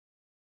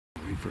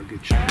for a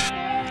good shot.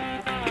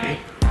 Okay.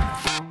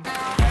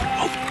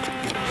 Oh.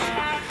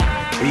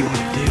 What do you want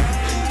to do?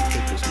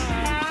 Take this one.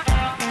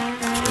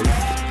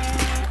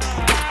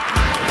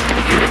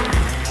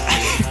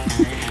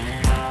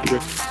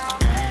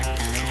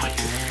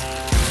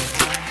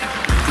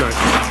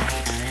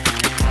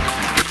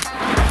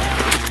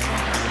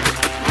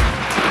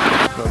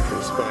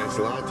 Pumpkin spice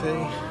latte.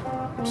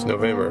 It's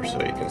November, so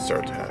you can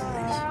start to have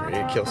these.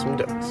 Ready to kill some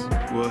ducks.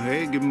 Well,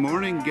 hey, good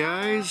morning,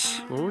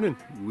 guys. Morning.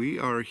 We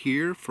are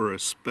here for a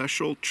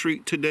special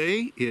treat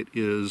today. It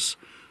is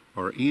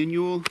our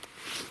annual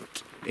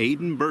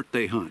Aiden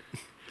birthday hunt.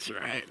 That's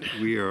right.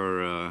 We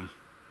are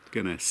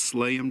gonna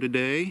slay him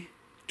today.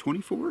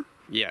 24?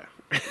 Yeah.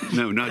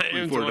 No, not I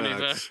am 24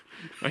 ducks.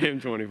 I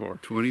am 24.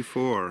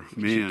 24.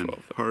 Man,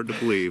 12. hard to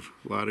believe.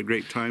 A lot of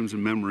great times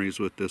and memories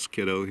with this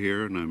kiddo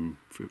here, and I'm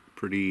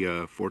pretty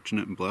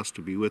fortunate and blessed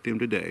to be with him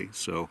today.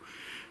 So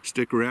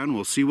stick around,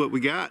 we'll see what we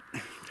got.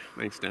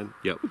 Thanks, Dad.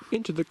 Yep.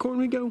 Into the corn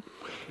we go.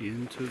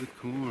 Into the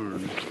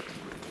corn.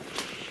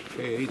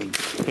 Hey, Aiden.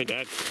 Hey,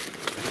 Dad.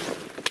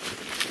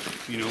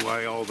 You know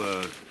why all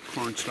the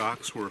corn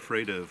stalks were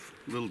afraid of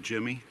little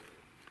Jimmy?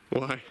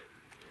 Why?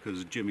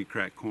 Because Jimmy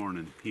cracked corn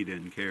and he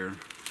didn't care.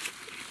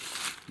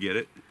 Get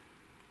it?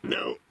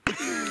 No.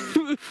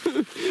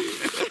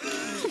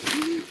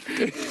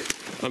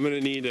 I'm gonna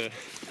need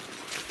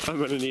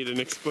an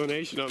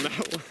explanation on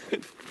that one.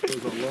 It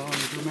was a long,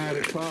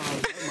 dramatic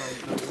pause. That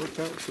might not work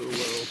out so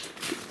well.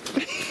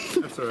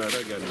 That's all right.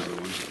 I got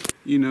another one.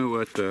 You know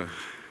what the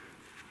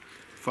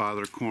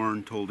father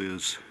corn told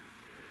his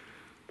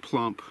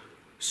plump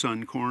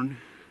son corn?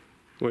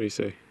 What do you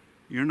say?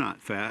 You're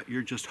not fat.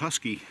 You're just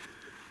husky.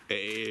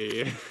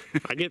 Hey,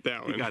 I get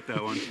that one. You got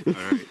that one? All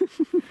right.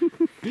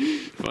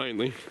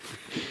 Finally.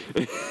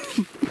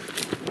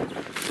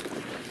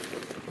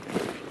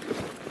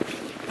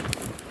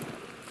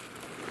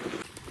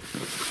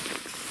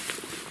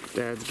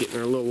 Dad's getting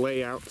our little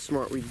layout,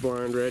 smart weed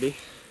blind ready.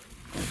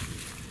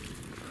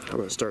 I'm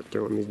gonna start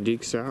throwing these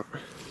deeks out.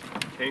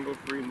 Tangle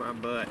free my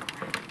butt.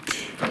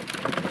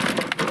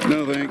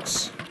 No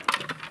thanks.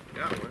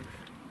 Got one.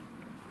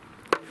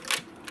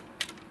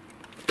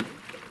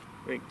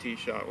 I think T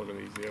shot one of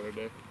these the other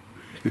day.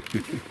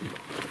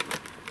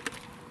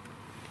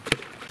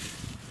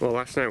 Well,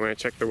 last night when I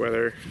checked the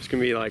weather, it's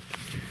gonna be like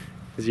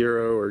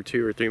 0 or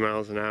 2 or 3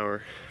 miles an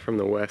hour from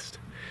the west.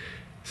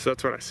 So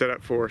that's what I set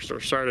up for, or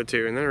started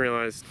to, and then I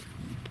realized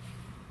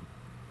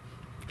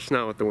it's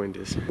not what the wind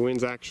is. The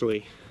wind's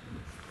actually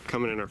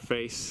coming in our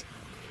face,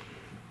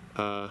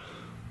 but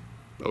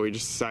we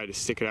just decided to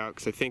stick it out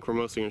because I think we're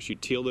mostly gonna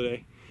shoot teal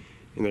today,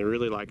 and they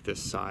really like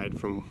this side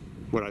from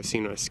what I've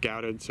seen when I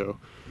scouted, so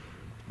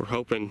we're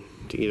hoping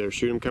to either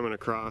shoot them coming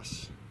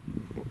across,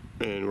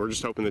 and we're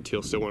just hoping the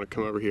teal still want to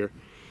come over here,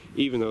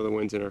 even though the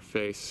wind's in our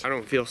face. I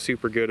don't feel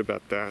super good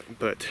about that,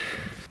 but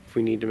if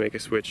we need to make a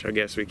switch, I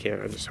guess we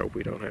can. I just hope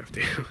we don't have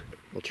to.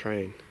 We'll try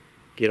and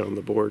get on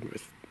the board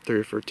with 3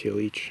 or 4 teal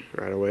each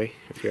right away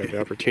if we have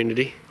the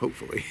opportunity.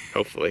 Hopefully.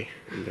 Hopefully.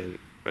 And then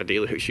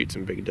ideally we shoot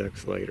some big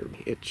ducks later.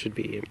 It should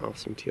be an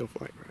awesome teal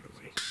flight right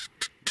away.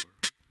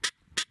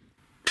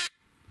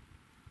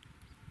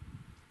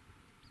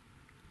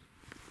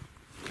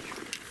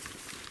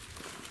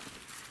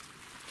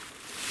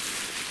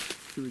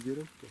 Should we get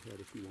him? Go ahead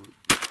if you want.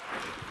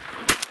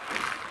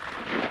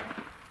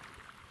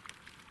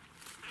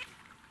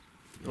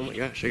 Oh my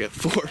gosh, I got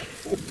 4.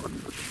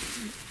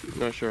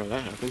 Not sure how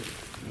that happened.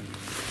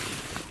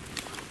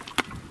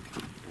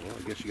 Well,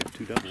 I guess you got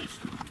 2 doubles.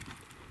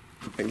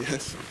 I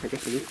guess I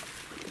do.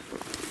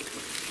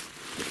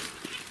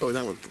 Oh,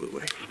 that one flew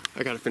away.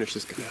 I gotta finish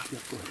this guy off. Yeah,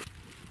 go ahead.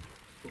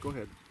 Well, go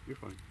ahead. You're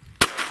fine.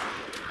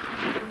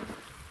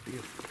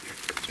 Yeah.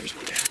 There's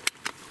one down.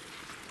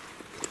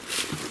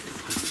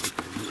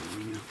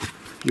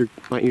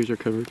 My ears are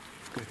covered.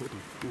 Okay, hold on.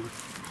 Hold on.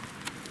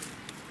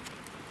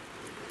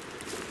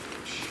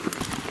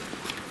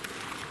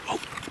 Oh!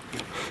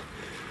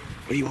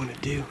 What do you want to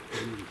do?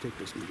 I'm going to take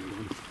this one.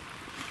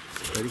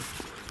 Ready?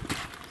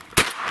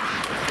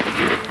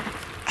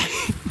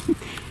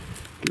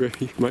 You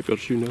ready? You might be able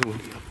to shoot another one.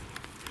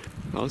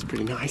 That was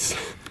pretty nice.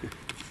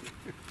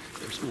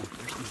 There's more.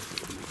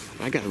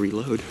 I gotta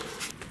reload.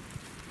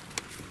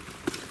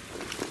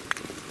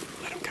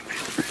 Let him come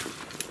out.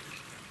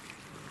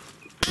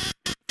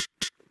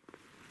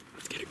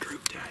 Let's get a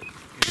group, Dad.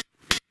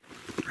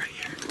 Right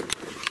here.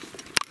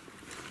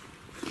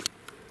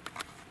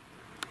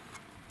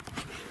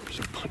 There's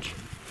a bunch.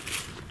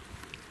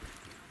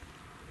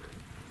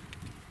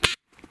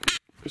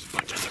 There's a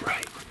bunch on the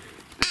right.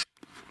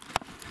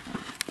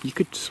 You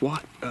could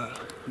swat. No, I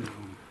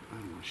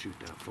don't want to shoot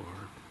that far.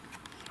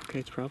 Okay,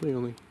 it's probably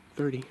only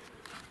 30.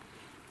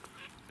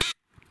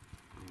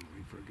 I'm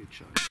waiting for a good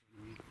shot.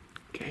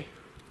 Okay.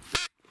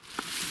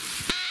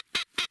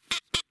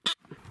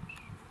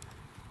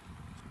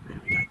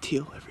 Man, we got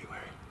teal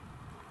everywhere.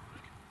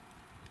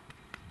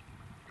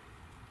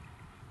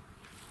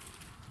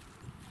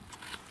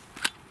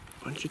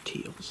 Bunch of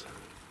teals.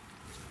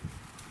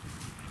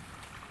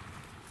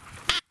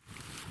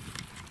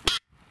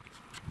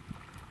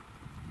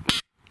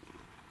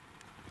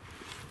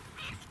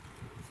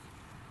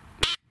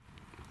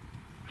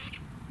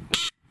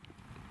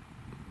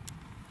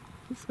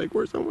 like,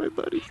 where's all my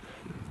buddies?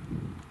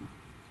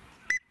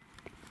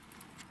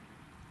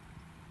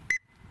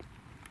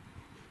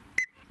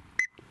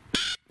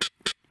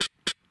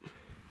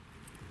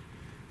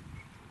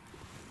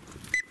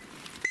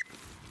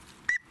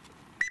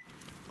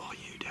 Oh,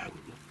 you, Dad.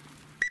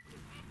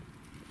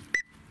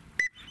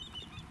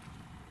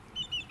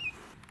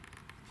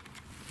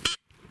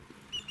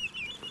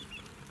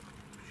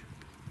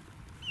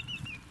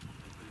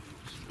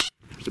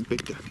 There's a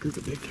big duck, group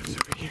of big ducks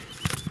over here.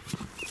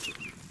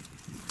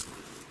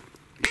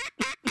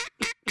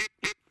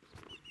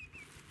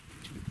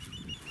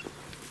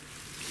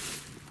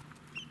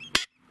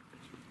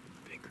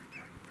 Big group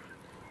back.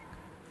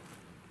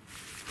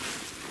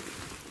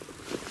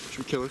 Should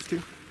we kill those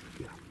two?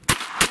 Yeah.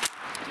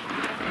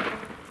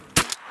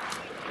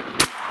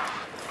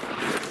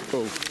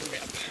 Oh,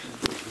 crap.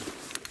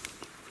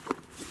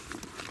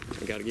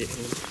 I gotta get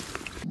him.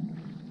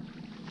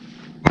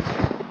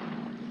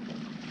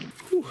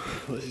 Whew,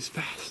 this is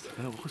fast.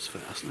 That was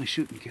fast. Nice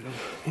shooting, kiddo.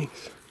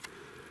 Thanks.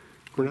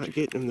 We're not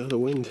getting him though, the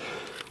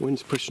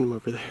wind's pushing him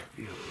over there.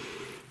 Yeah.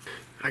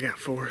 I got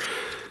 4.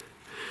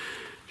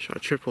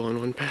 Shot triple on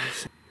one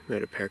pass. We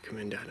had a pair come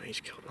in down, I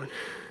just killed one.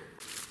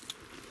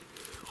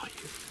 Oh,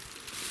 you.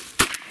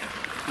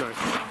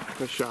 Nice.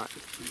 Nice shot.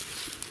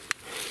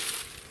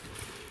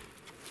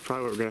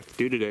 Probably what we're gonna have to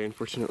do today,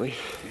 unfortunately.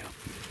 Yeah.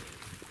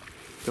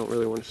 Don't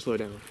really want to slow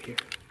down here.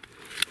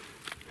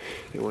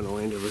 They want to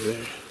land over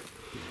there.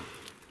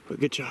 But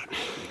good shot.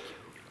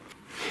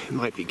 It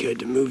might be good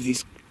to move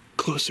these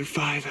closer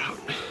 5 out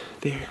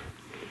there.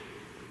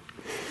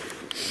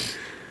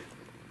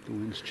 The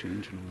wind's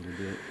changing a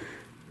little bit.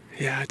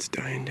 Yeah, it's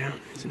dying down,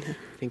 isn't it?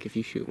 I think if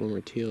you shoot 1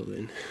 more teal,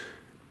 then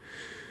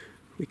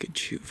we could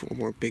shoot 4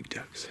 more big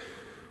ducks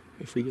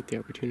if we get the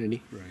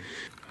opportunity. Right.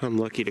 I'm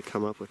lucky to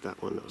come up with that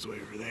one that was way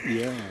over there.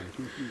 Yeah, I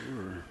think you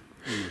were.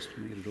 You must have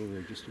made it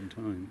over just in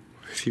time.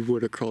 If you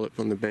would have crawled up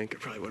on the bank, I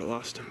probably would have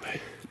lost him, but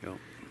Yep.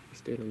 I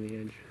stayed on the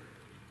edge.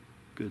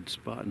 Good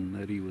spotting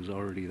that he was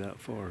already that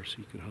far, so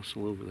you could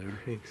hustle over there.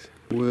 Thanks.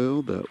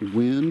 Well, that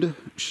wind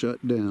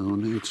shut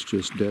down. It's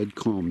just dead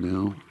calm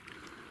now.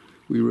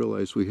 We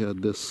realized we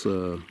had this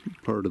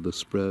part of the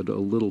spread a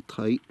little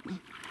tight.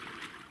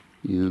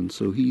 And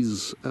so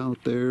he's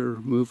out there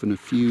moving a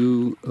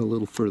few a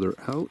little further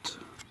out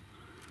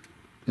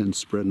and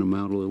spreading them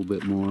out a little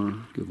bit more,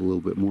 give a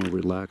little bit more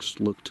relaxed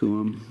look to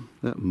them.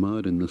 That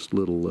mud in this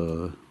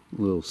little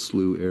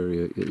slough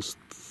area is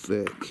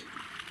thick.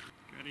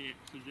 Got any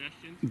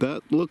suggestions?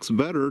 That looks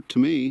better to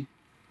me.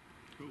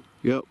 Cool.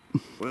 Yep.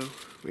 Well,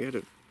 we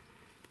had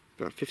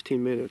about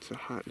 15 minutes of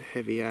hot and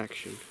heavy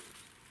action,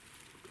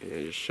 and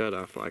it just shut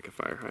off like a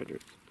fire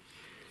hydrant.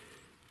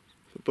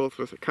 So both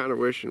of us are kind of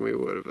wishing we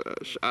would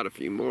have shot a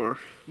few more,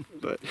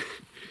 but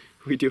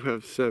we do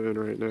have 7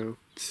 right now.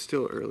 It's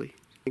still early.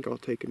 I think I'll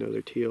take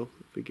another teal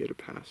if we get a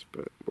pass,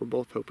 but we're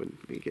both hoping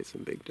we get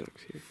some big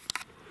ducks here.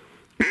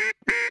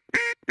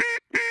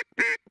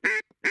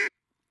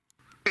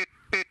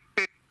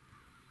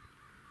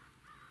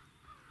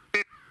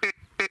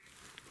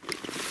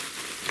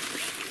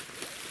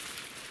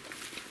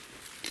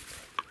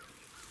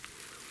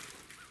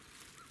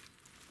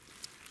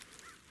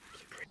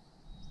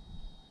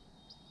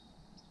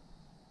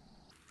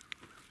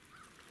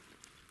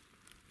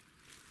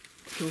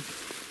 Cool.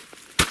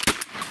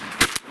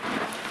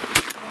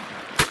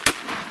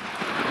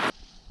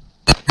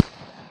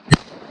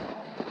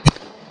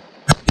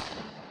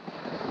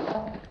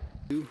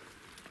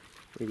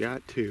 We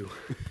got 2.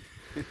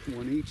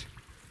 One each?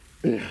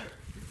 Yeah.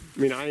 I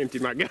mean, I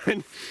emptied my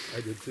gun.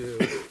 I did too.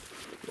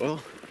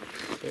 Well,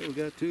 Hey, we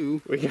got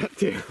 2. we got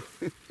 2.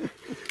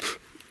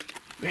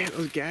 Man,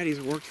 those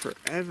gaddies worked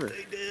forever.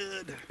 They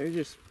did.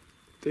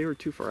 They were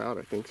too far out,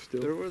 I think, still.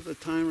 There was a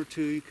time or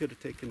two you could have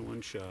taken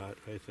one shot,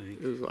 I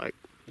think. It was like,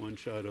 One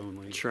shot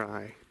only.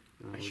 try.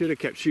 No, I should have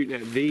kept shooting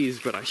at these,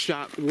 but I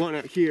shot one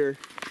out here,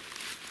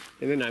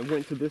 and then I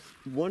went to this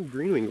one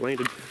green wing,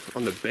 landed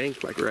on the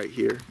bank, like right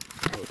here.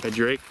 Oh. A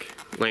drake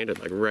landed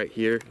like right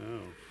here. Oh.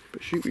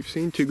 But shoot, we've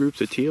seen 2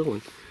 groups of teal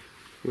and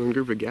 1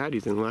 group of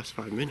gaddies in the last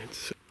 5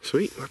 minutes.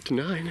 Sweet, we're up to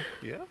 9.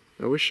 Yeah?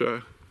 I wish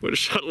I would have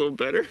shot a little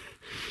better.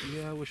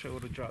 Yeah, I wish I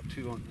would have dropped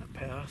 2 on that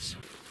pass.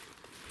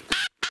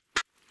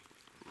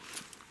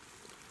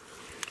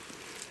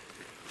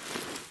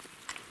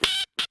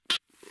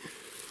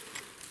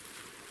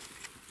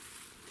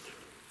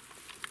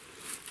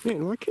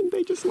 Man, why couldn't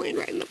they just land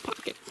right in the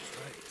pocket?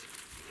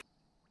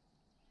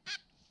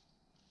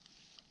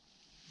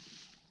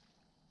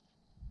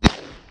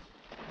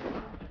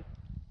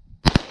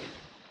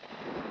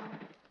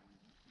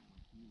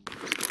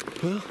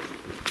 Well,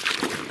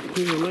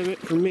 here's a limit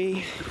for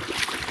me.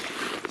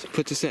 So it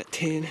puts us at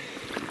 10.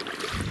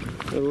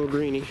 A little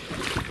greenie.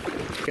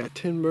 Got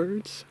 10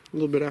 birds, a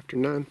little bit after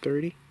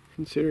 9:30,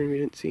 considering we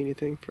didn't see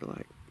anything for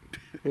like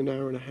an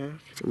hour and a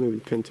half. So maybe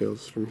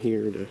pintails from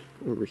here to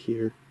over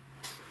here.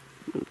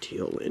 And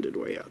teal landed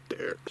way out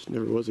there. Just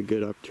never was a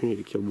good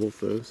opportunity to kill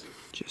both those.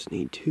 Just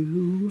need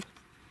 2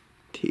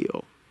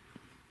 teal.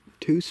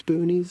 2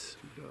 spoonies.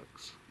 2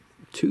 ducks.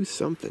 2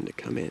 something to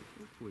come in.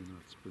 Hopefully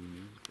not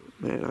spoonies.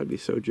 But... Man, I'd be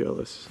so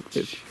jealous.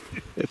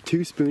 If 2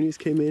 spoonies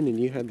came in and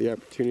you had the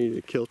opportunity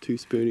to kill 2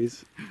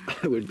 spoonies,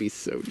 I would be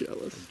so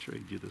jealous. I'd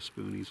trade you the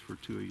spoonies for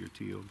 2 of your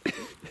teals.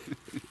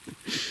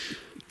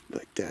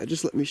 Like, Dad,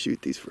 just let me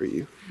shoot these for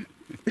you.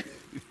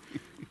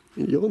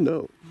 You'll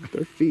know.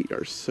 Their feet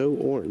are so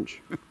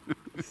orange.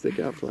 They stick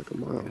out for like a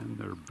mile. And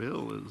their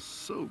bill is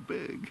so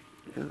big.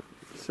 Yeah,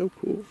 so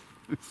cool.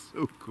 It's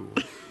so cool.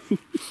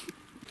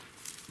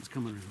 It's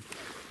coming around.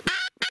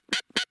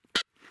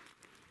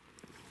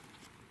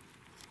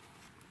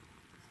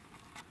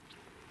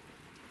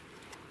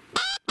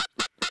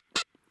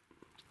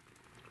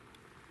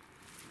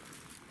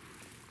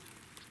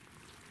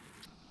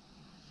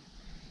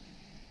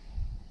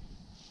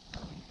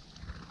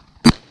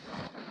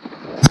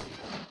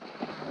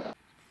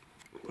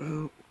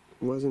 Well,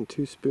 it wasn't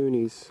 2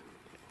 spoonies,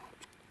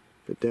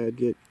 but Dad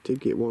did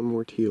get 1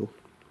 more teal.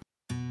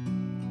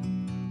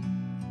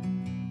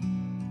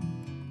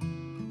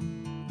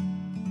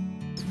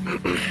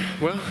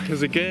 Well, it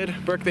was a good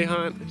birthday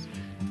hunt.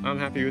 I'm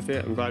happy with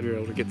it. I'm glad we were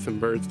able to get some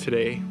birds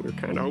today. We were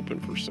kind of hoping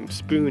for some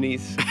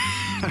spoonies.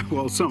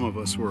 Well, some of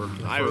us were.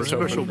 I was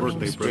special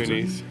hoping for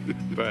birthday some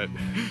spoonies, but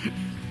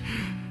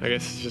I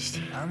guess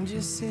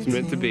it's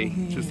meant to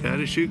be. Just had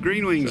to shoot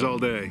green wings all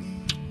day.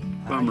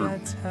 Bummer.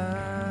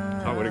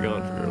 I would have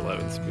gone for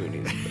 11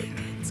 spoonies,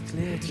 but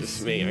it's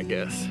just me, I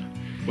guess.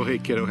 Well, hey,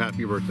 kiddo,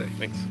 happy birthday.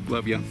 Thanks.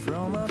 Love you.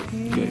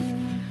 Okay.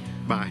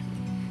 Bye.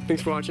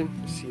 Thanks for watching.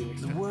 See you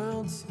next time. The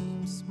world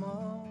seems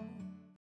small.